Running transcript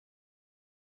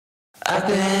I've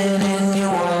been in your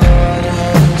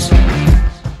waters.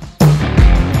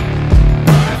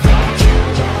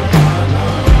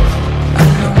 I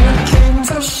know I came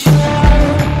for sure.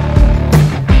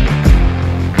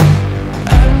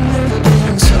 I've never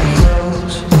been so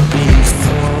close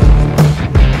before.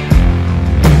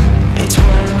 It's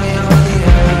one way or the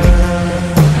other.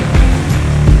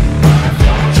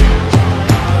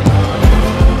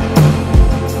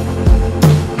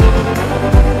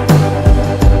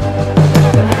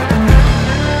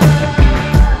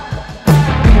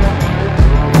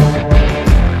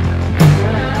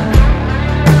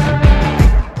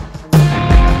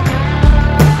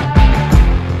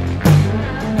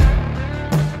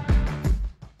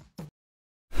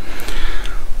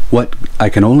 What I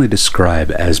can only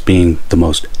describe as being the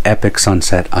most epic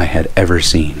sunset I had ever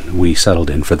seen. We settled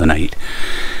in for the night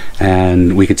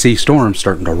and we could see storms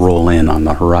starting to roll in on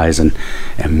the horizon,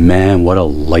 and man, what a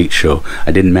light show.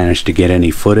 I didn't manage to get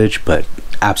any footage, but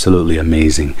absolutely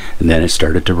amazing. And then it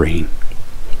started to rain.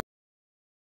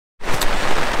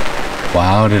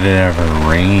 Wow, did it ever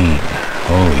rain.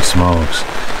 Holy smokes.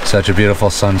 Such a beautiful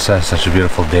sunset, such a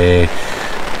beautiful day.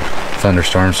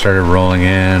 Thunderstorms started rolling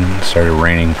in, started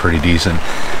raining pretty decent.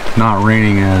 Not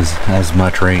raining as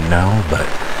much right now, but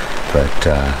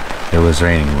it was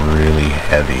raining really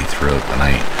heavy throughout the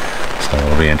night. So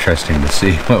it'll be interesting to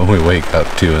see what we wake up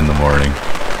to in the morning.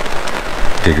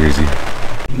 Take it easy.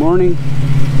 Morning.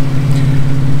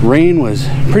 Rain was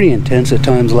pretty intense at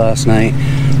times last night.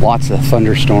 Lots of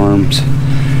thunderstorms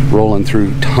rolling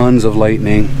through, tons of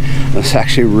lightning. It was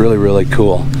actually really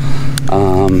cool.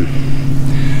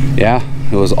 Yeah,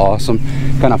 it was awesome.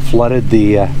 Kind of flooded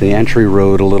the entry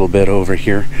road a little bit over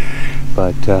here,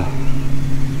 but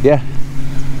yeah,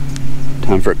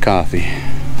 time for a coffee.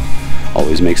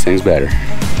 Always makes things better.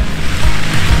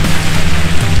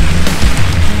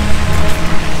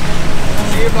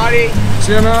 See you, buddy.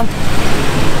 See you, man.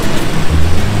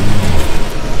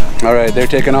 All right, they're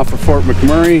taking off for Fort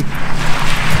McMurray.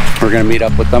 We're gonna meet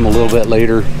up with them a little bit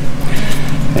later,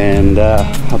 and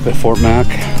up at Fort Mac,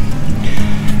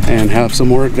 and have some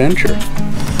more adventure.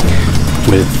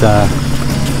 With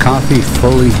coffee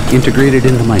fully integrated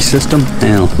into my system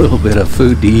and a little bit of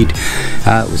food to eat,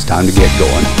 it was time to get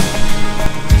going.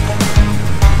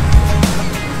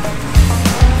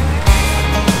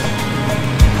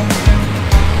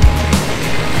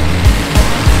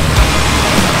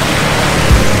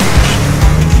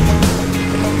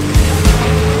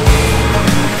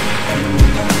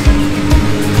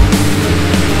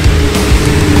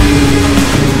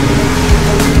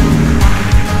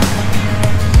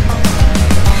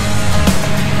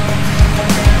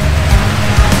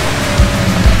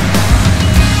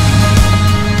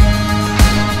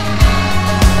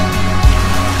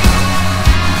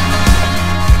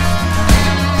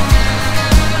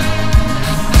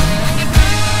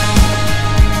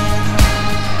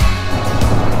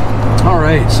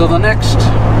 So the next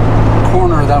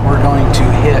corner that we're going to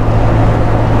hit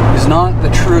is not the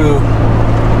true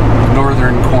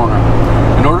northern corner.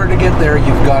 In order to get there,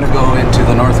 you've got to go into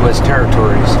the Northwest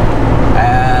Territories,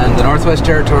 and the Northwest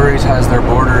Territories has their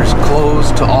borders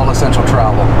closed to all essential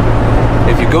travel.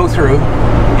 If you go through,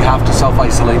 you have to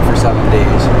self-isolate for 7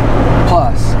 days.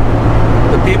 Plus,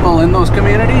 the people in those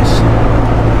communities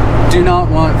do not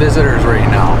want visitors right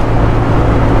now.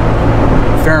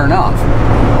 Fair enough.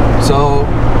 So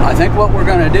I think what we're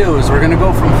going to do is we're going to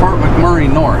go from Fort McMurray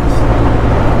north,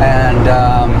 and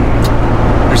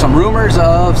there's some rumors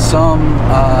of some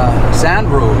sand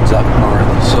roads up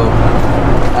north, so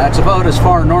that's about as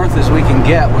far north as we can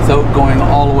get without going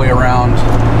all the way around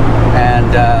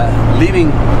and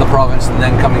leaving the province and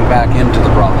then coming back into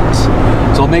the province.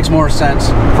 So it makes more sense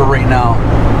for right now,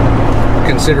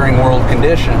 considering world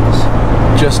conditions,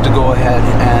 just to go ahead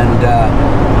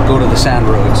and go to the sand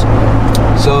roads.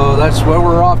 So that's where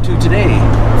we're off to today,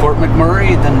 Fort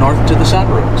McMurray, then north to the sand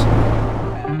roads.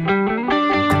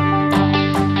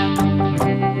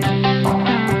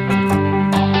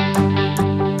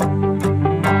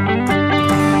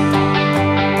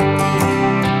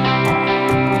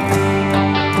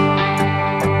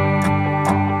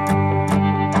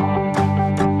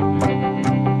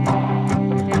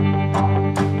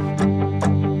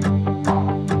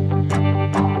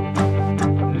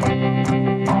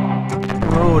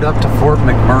 Up to Fort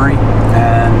McMurray,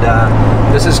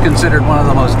 and this is considered one of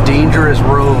the most dangerous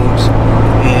roads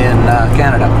in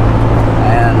Canada,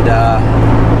 and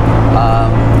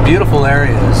beautiful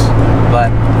areas,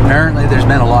 but apparently there's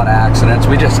been a lot of accidents.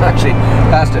 We just actually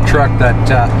passed a truck that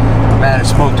man, it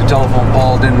smoked a telephone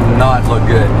pole, did not look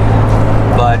good,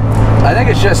 but I think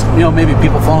it's just, you know, maybe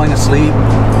people falling asleep,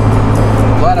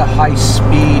 lot of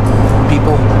high-speed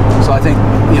people. So I think,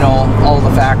 you know, all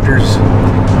the factors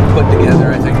put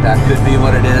together, I think that could be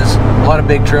what it is. A lot of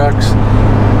big trucks.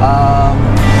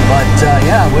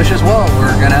 Yeah, wish us well.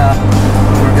 We're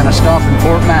gonna stop in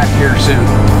Fort Mac here soon.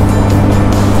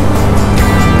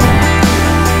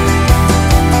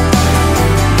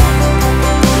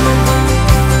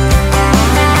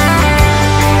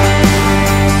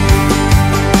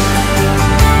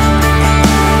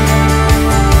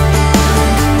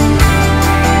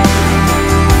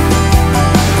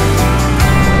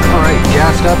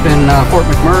 Up in Fort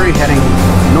McMurray, heading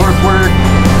northward.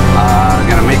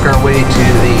 Gonna make our way to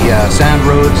the sand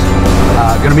roads.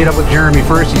 Gonna meet up with Jeremy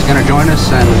first. He's gonna join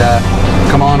us and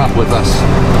come on up with us.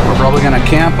 We're probably gonna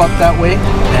camp up that way,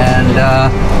 and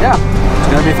yeah,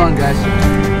 it's gonna be fun, guys.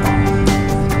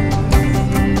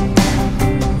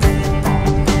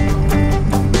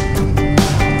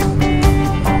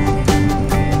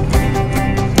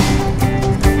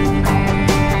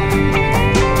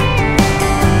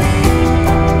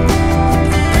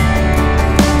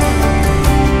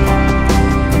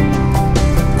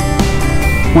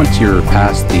 Once you're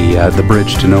past the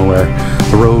bridge to nowhere,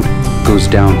 the road goes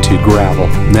down to gravel.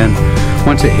 Then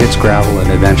once it hits gravel, it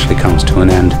eventually comes to an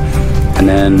end, and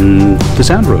then the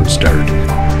sand roads start.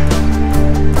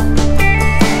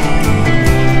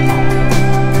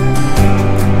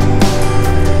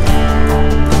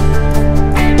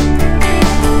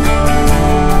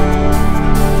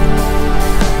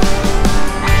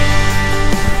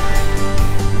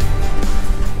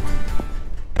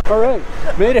 All right,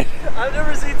 made it. I've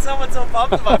never seen someone so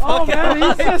pumped in my fucking life.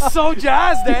 Man, he's just so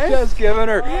jazzed, eh? Just giving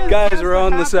her. Guys, we're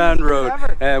on the sand road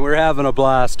and we're having a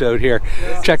blast out here.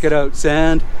 Yes. Check it out,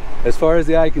 sand as far as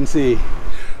the eye can see.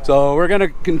 So we're gonna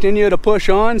continue to push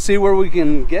on, see where we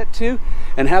can get to,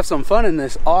 and have some fun in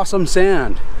this awesome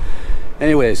sand.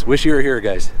 Anyways, wish you were here,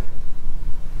 guys.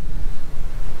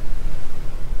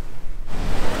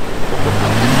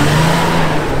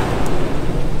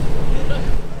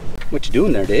 What you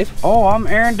doing there, Dave? Oh, I'm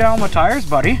airing down my tires,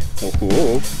 buddy. Oh,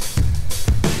 cool.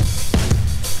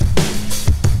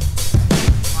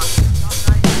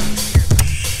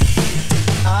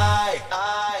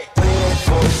 I wait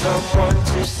for someone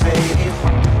to save.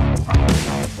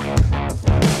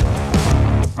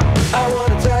 I want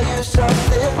to tell you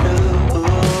something new.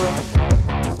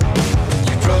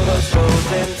 You drove us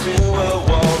both into a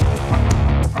wall.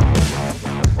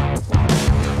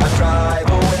 I drive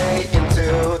away into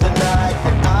the night,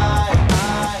 and I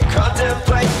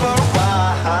contemplate for a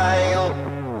while.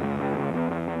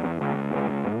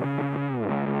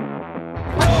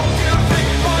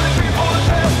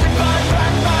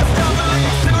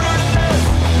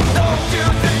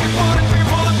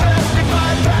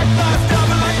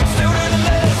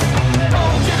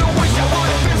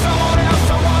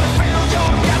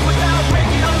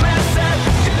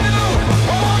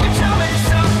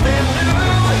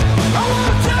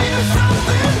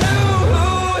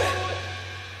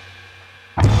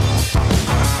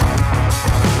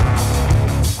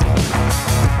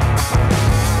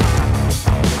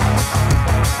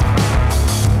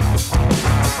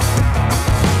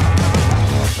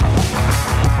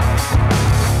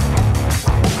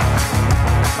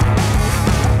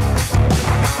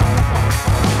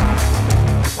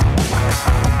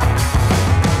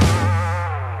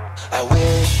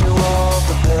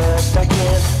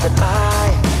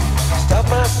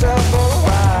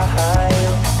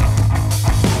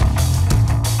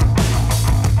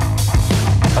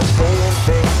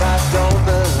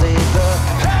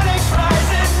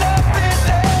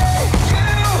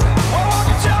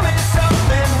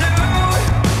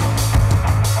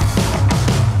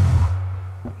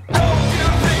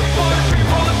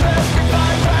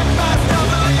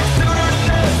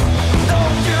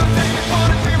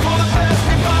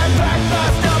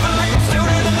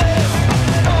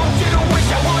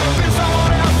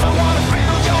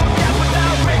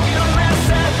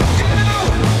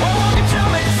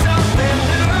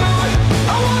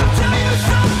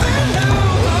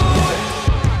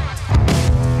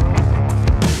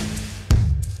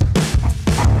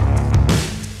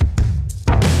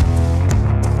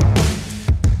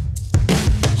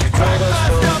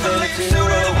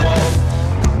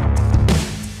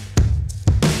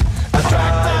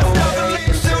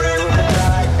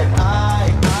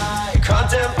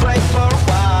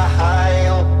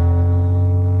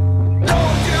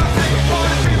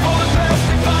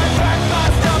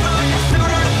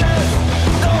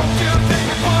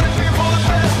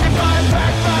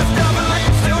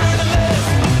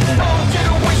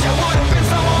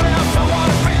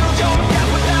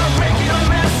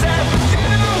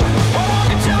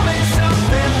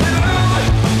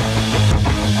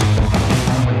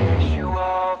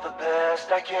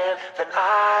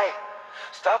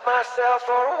 Stop myself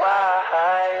for a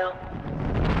while.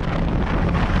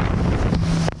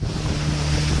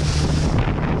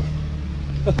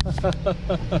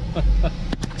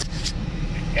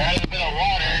 Got a bit of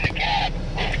water in the cab.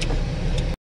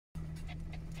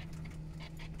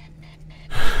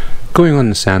 Going on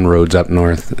the sand roads up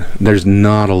north, there's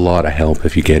not a lot of help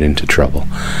if you get into trouble.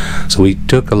 So we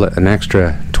took an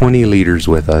extra 20 liters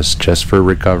with us just for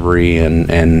recovery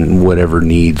and whatever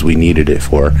needs we needed it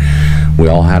for. We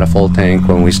all had a full tank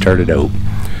when we started out.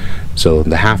 So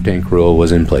the half tank rule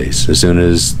was in place. As soon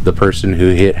as the person who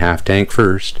hit half tank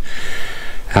first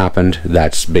happened,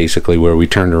 that's basically where we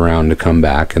turned around to come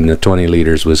back, and the 20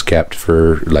 liters was kept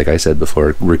for, like I said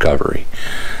before, recovery.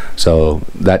 So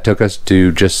that took us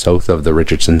to just south of the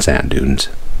Richardson sand dunes.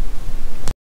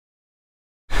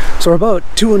 So we're about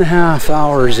 2.5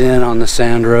 hours in on the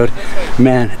sand road.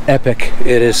 Man, epic.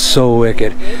 It is so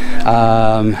wicked.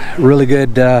 Really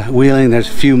good wheeling. There's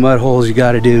a few mud holes you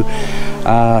got to do,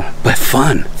 but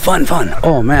fun.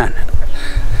 Oh man.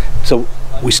 So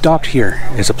we stopped here.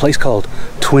 It's a place called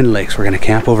Twin Lakes. We're gonna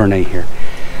camp overnight here,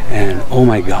 and oh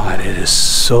my god, it is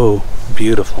so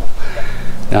beautiful.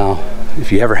 Now,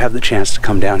 if you ever have the chance to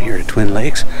come down here to Twin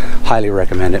Lakes, highly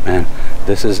recommend it, man.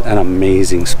 This is an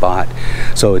amazing spot.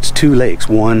 So it's 2 lakes,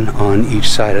 one on each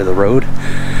side of the road,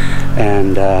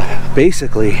 and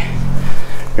basically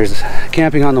there's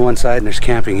camping on the one side and there's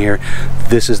camping here.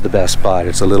 This is the best spot.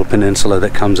 It's a little peninsula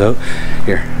that comes out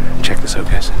here. Check this out,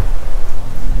 guys.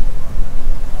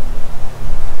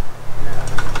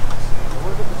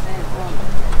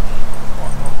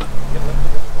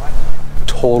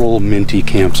 Total minty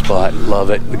camp spot.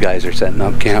 Love it. The guys are setting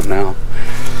up camp now.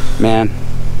 Man,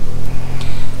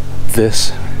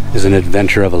 this is an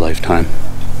adventure of a lifetime.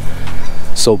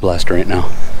 So blessed right now.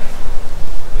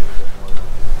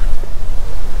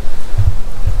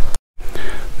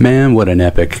 Man, what an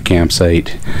epic campsite.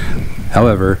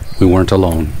 However, we weren't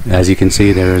alone. As you can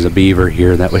see, there is a beaver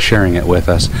here that was sharing it with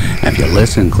us. And if you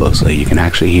listen closely, you can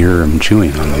actually hear him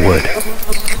chewing on the wood.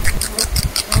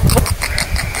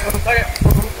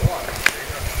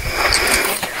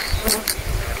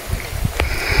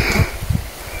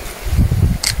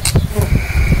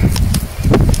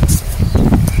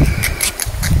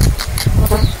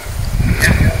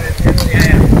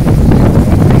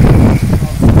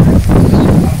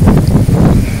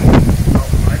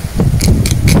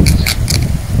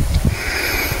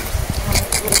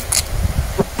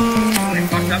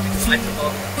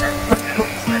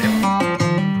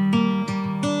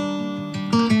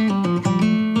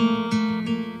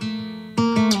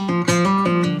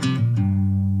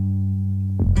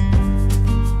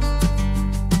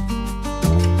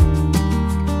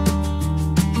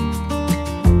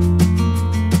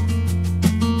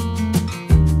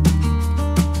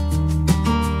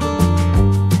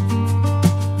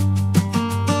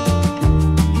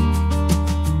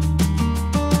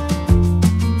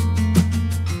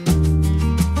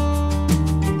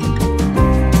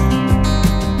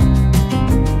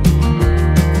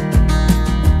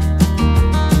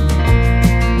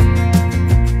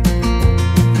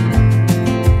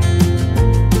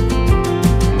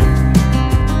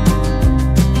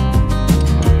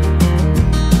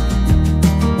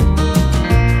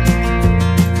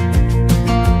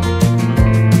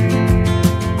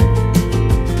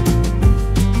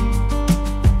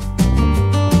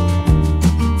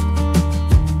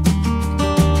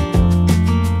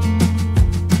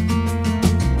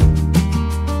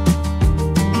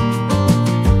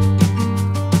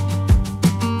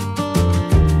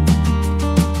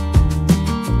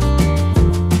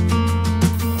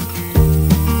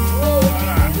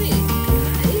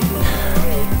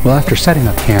 Well, after setting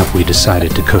up camp, we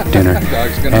decided to cook dinner,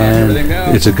 and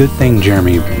it's a good thing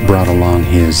Jeremy brought along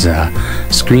his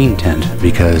screen tent,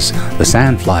 because the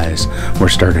sandflies were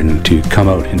starting to come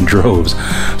out in droves,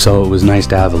 so it was nice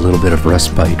to have a little bit of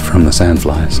respite from the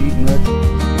sandflies.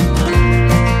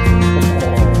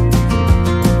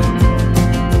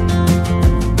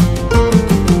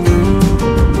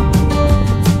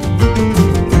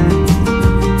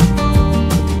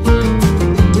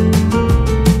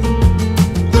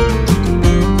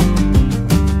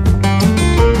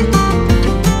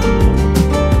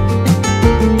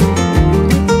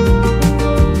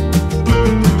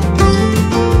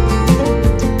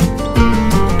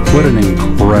 What an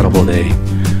incredible day.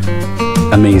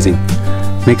 Amazing.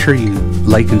 Make sure you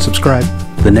like and subscribe.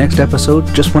 The next episode,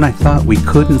 just when I thought we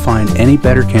couldn't find any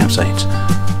better campsites,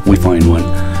 we find one.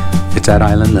 It's at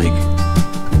Island Lake.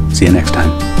 See you next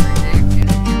time.